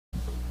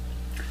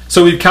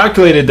So we've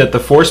calculated that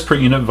the force per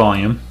unit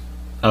volume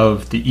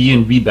of the E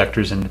and V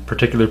vectors in a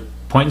particular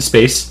point in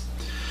space,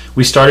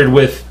 we started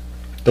with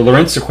the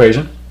Lorentz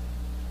equation,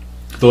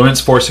 the Lorentz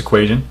force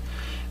equation,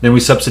 then we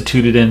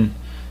substituted in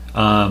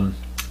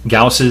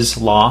Gauss's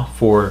law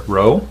for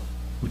rho,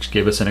 which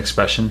gave us an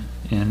expression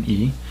in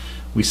E.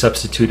 We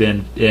substitute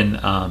in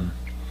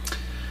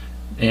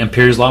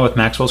Ampere's law with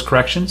Maxwell's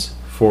corrections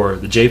for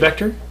the J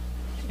vector,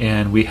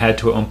 and we had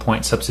to at one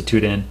point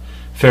substitute in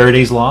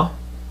Faraday's law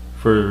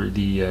for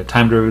the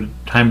time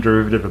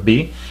derivative of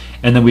B,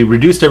 and then we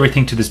reduced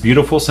everything to this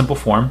beautiful simple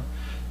form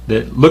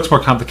that looks more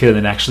complicated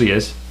than it actually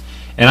is.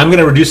 And I'm going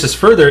to reduce this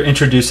further,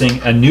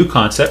 introducing a new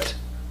concept,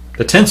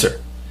 the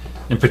tensor,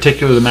 in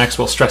particular the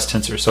Maxwell stress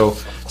tensor. So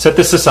set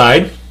this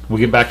aside, we'll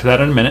get back to that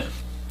in a minute.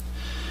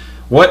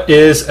 What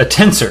is a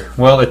tensor?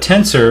 Well, a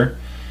tensor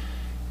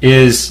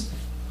is,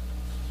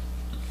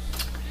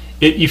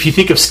 if you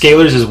think of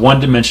scalars as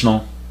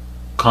one-dimensional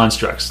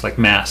constructs like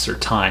mass or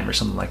time or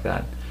something like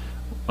that,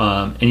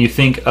 and you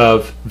think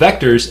of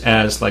vectors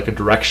as like a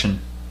direction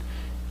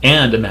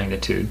and a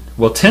magnitude,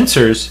 well,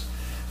 tensors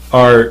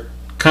are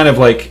kind of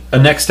like a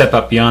next step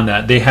up beyond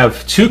that. They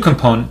have two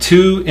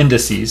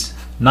indices,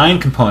 9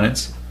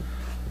 components.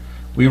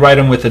 We write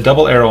them with a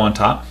double arrow on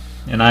top,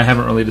 and I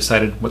haven't really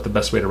decided what the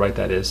best way to write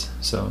that is,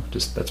 so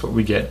just that's what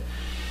we get.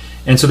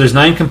 And so there's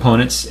 9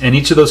 components, and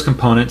each of those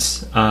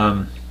components,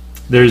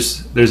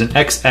 there's an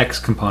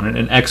XX component,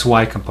 an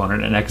XY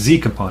component, an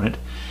XZ component,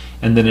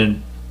 and then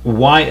an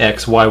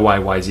YX,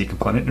 YY, YZ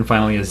component, and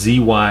finally a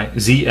ZY,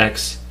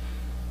 ZX,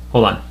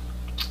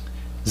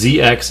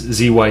 ZX,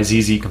 ZY,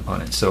 ZZ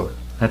component. So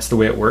that's the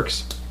way it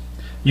works.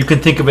 You can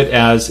think of it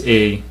as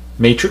a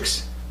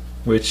matrix,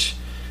 which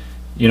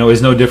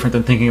is no different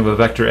than thinking of a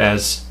vector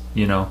as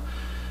 3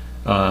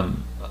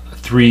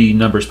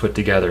 numbers put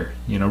together.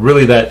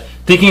 Really, that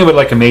thinking of it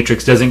like a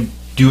matrix doesn't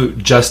do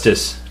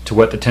justice to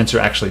what the tensor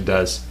actually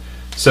does.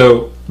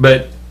 So,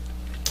 but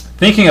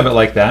thinking of it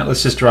like that,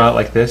 let's just draw it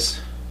like this.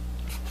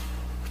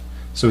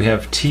 So we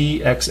have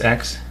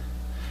TXX,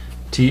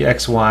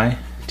 TXY,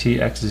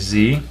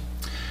 TXZ,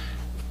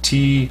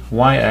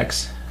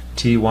 TYX,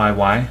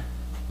 TYY,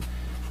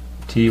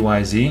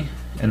 TYZ,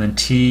 and then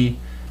TZX,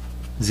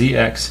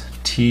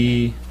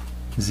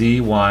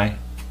 TZY,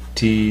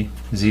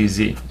 TZZ.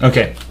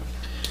 Okay,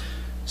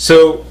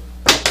 so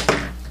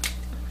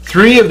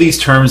 3 of these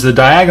terms, the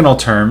diagonal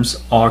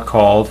terms, are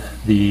called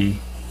the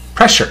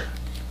pressure.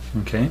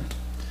 Okay.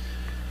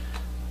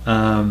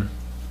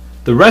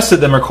 The rest of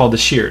them are called the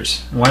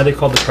shears. Why are they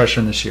called the pressure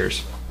and the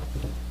shears?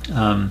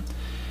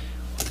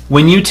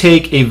 When you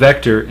take a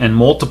vector and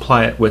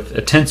multiply it with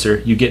a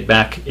tensor, you get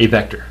back a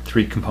vector,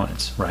 3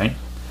 components, right?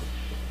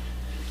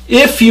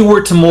 If you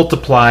were to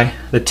multiply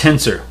the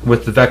tensor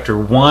with the vector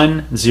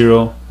 1,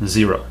 0,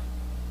 0,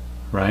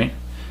 right,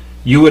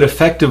 you would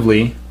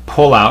effectively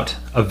pull out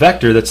a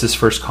vector that's this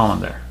first column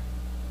there,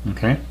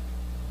 okay?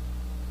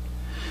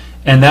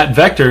 And that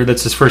vector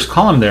that's this first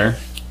column there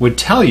would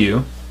tell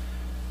you,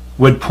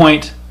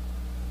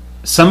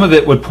 some of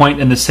it would point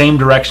in the same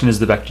direction as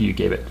the vector you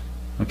gave it,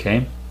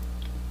 okay?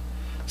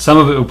 Some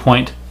of it would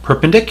point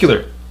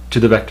perpendicular to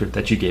the vector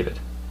that you gave it,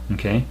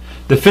 okay?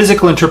 The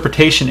physical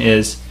interpretation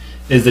is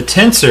the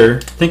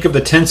tensor, think of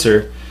the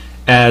tensor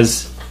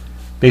as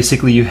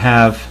basically you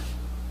have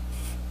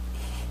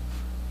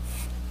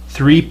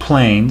 3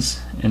 planes,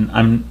 and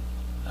I'm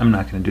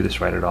not going to do this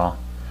right at all.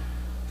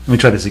 Let me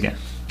try this again.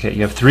 Okay,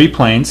 you have 3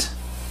 planes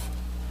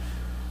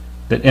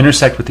that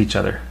intersect with each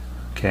other,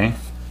 okay?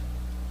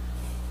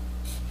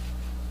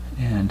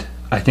 And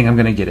I think I'm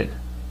going to get it.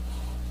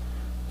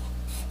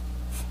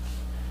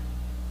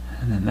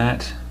 And then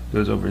that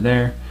goes over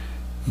there.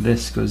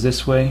 This goes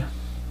this way.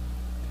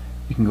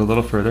 You can go a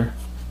little further.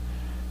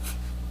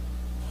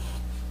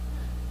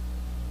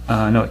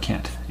 No, it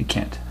can't. It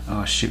can't.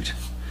 Oh, shoot.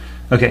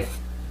 Okay.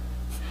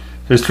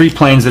 There's 3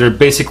 planes that are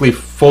basically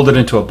folded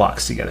into a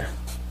box together.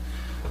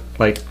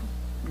 Like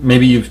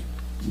maybe you've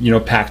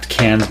packed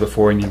cans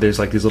before, and there's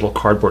like these little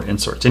cardboard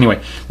inserts. Anyway,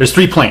 there's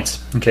 3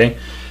 planes. Okay.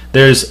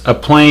 There's a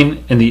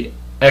plane in the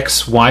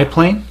XY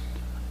plane,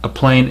 a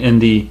plane in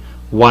the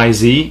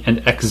YZ,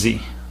 and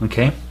XZ.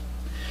 Okay.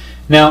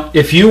 Now,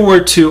 if you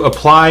were to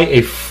apply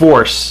a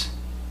force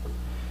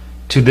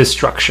to this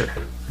structure,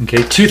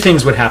 okay, 2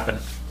 things would happen.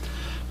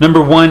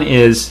 Number 1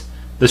 is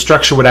the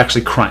structure would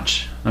actually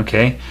crunch.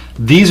 Okay,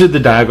 these are the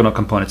diagonal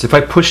components. If I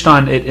pushed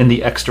on it in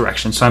the x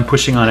direction, so I'm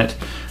pushing on it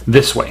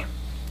this way,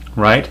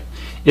 right?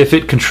 If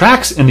it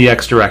contracts in the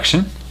x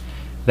direction,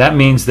 that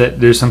means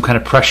that there's some kind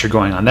of pressure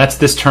going on. That's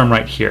this term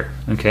right here.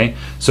 Okay,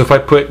 so if I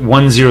put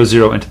 1, 0,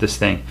 0 into this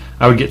thing,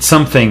 I would get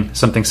something,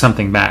 something,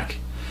 something back.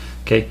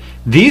 Okay,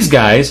 these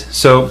guys.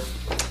 So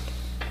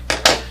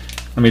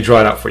let me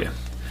draw it out for you.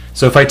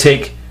 So if I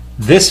take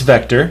this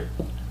vector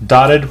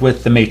dotted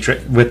with the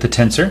matrix, with the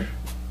tensor,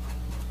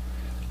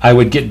 I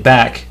would get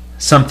back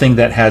something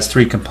that has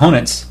 3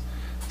 components,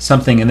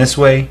 something in this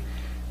way,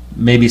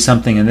 maybe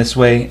something in this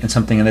way, and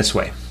something in this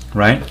way,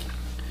 right?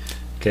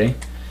 Okay.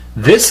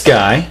 This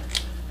guy,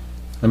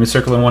 let me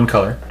circle in one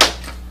color,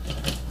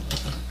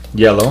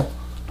 yellow.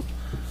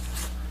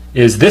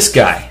 is this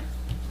guy.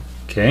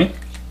 Okay.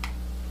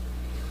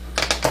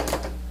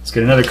 Let's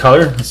get another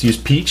color. Let's use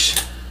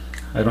peach.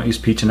 I don't use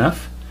peach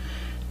enough.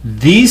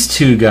 These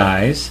two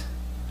guys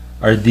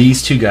are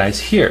these two guys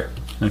here.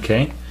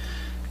 Okay.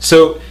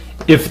 So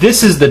if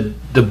this is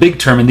the big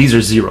term and these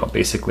are 0,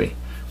 basically,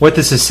 what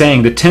this is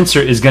saying, the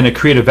tensor is going to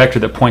create a vector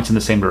that points in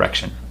the same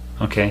direction.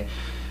 Okay.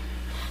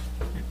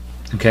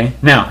 Okay.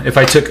 Now, if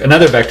I took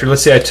another vector,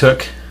 let's say I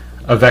took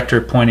a vector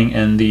pointing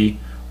in the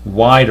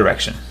y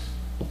direction.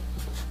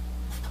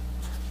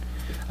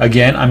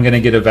 Again, I'm going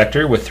to get a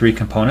vector with 3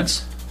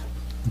 components.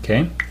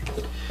 Okay.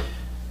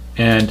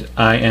 And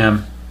I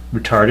am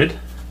retarded.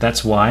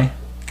 That's y.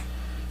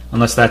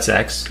 Unless that's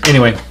x.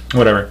 Anyway,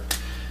 whatever.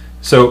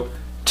 So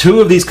 2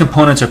 of these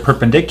components are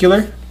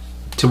perpendicular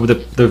to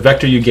the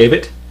vector you gave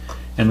it,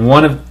 and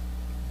one of,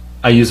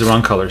 I used the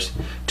wrong colors.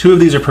 2 of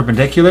these are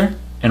perpendicular,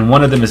 and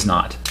one of them is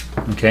not.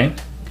 Okay.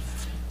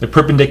 The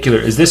perpendicular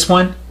is this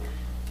one,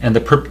 and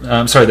the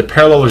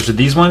parallels are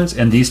these ones,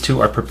 and these 2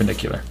 are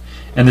perpendicular.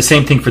 And the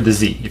same thing for the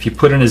z. If you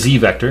put in a z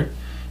vector,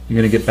 you're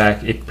going to get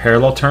back a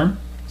parallel term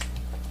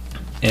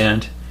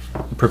and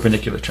a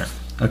perpendicular term.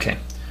 Okay.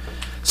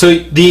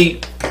 So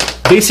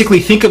basically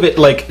think of it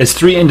like as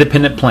 3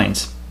 independent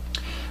planes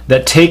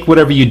that take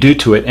whatever you do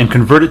to it and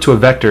convert it to a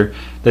vector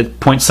that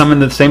points some in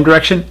the same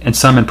direction and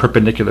some in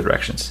perpendicular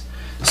directions.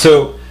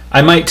 So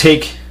I might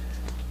take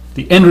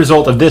the end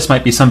result of this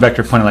might be some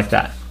vector pointing like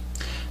that.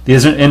 The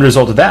end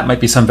result of that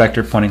might be some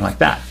vector pointing like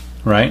that,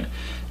 right?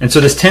 And so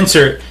this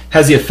tensor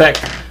has the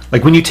effect,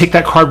 like when you take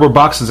that cardboard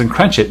boxes and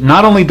crunch it,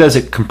 not only does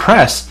it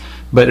compress,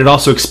 but it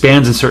also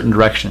expands in certain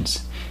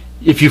directions.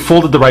 If you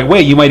fold it the right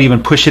way, you might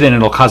even push it in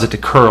and it'll cause it to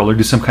curl or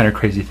do some kind of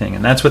crazy thing.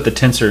 And that's what the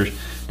tensor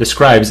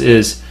describes,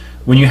 is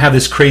when you have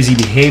this crazy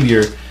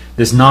behavior,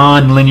 this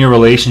non-linear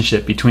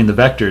relationship between the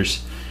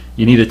vectors,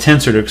 you need a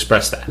tensor to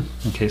express that.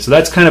 Okay, so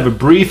that's kind of a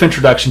brief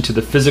introduction to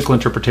the physical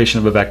interpretation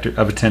of a vector,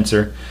 of a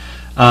tensor.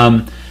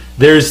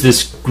 There's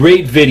this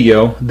great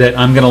video that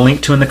I'm going to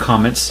link to in the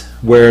comments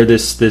where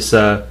this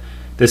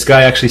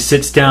guy actually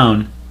sits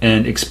down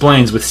and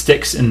explains with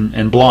sticks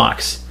and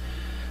blocks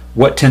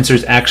what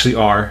tensors actually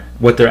are,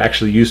 what they're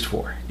actually used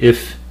for.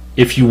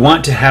 If you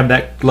want to have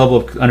that level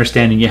of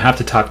understanding, you have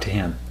to talk to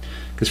him.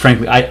 Because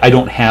frankly, I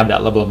don't have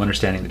that level of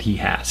understanding that he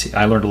has.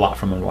 I learned a lot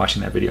from him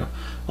watching that video.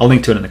 I'll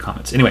link to it in the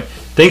comments. Anyway,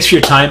 thanks for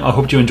your time. I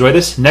hope you enjoy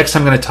this. Next,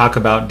 I'm going to talk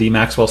about the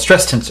Maxwell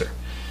stress tensor.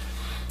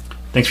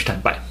 Thanks for your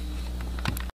time. Bye.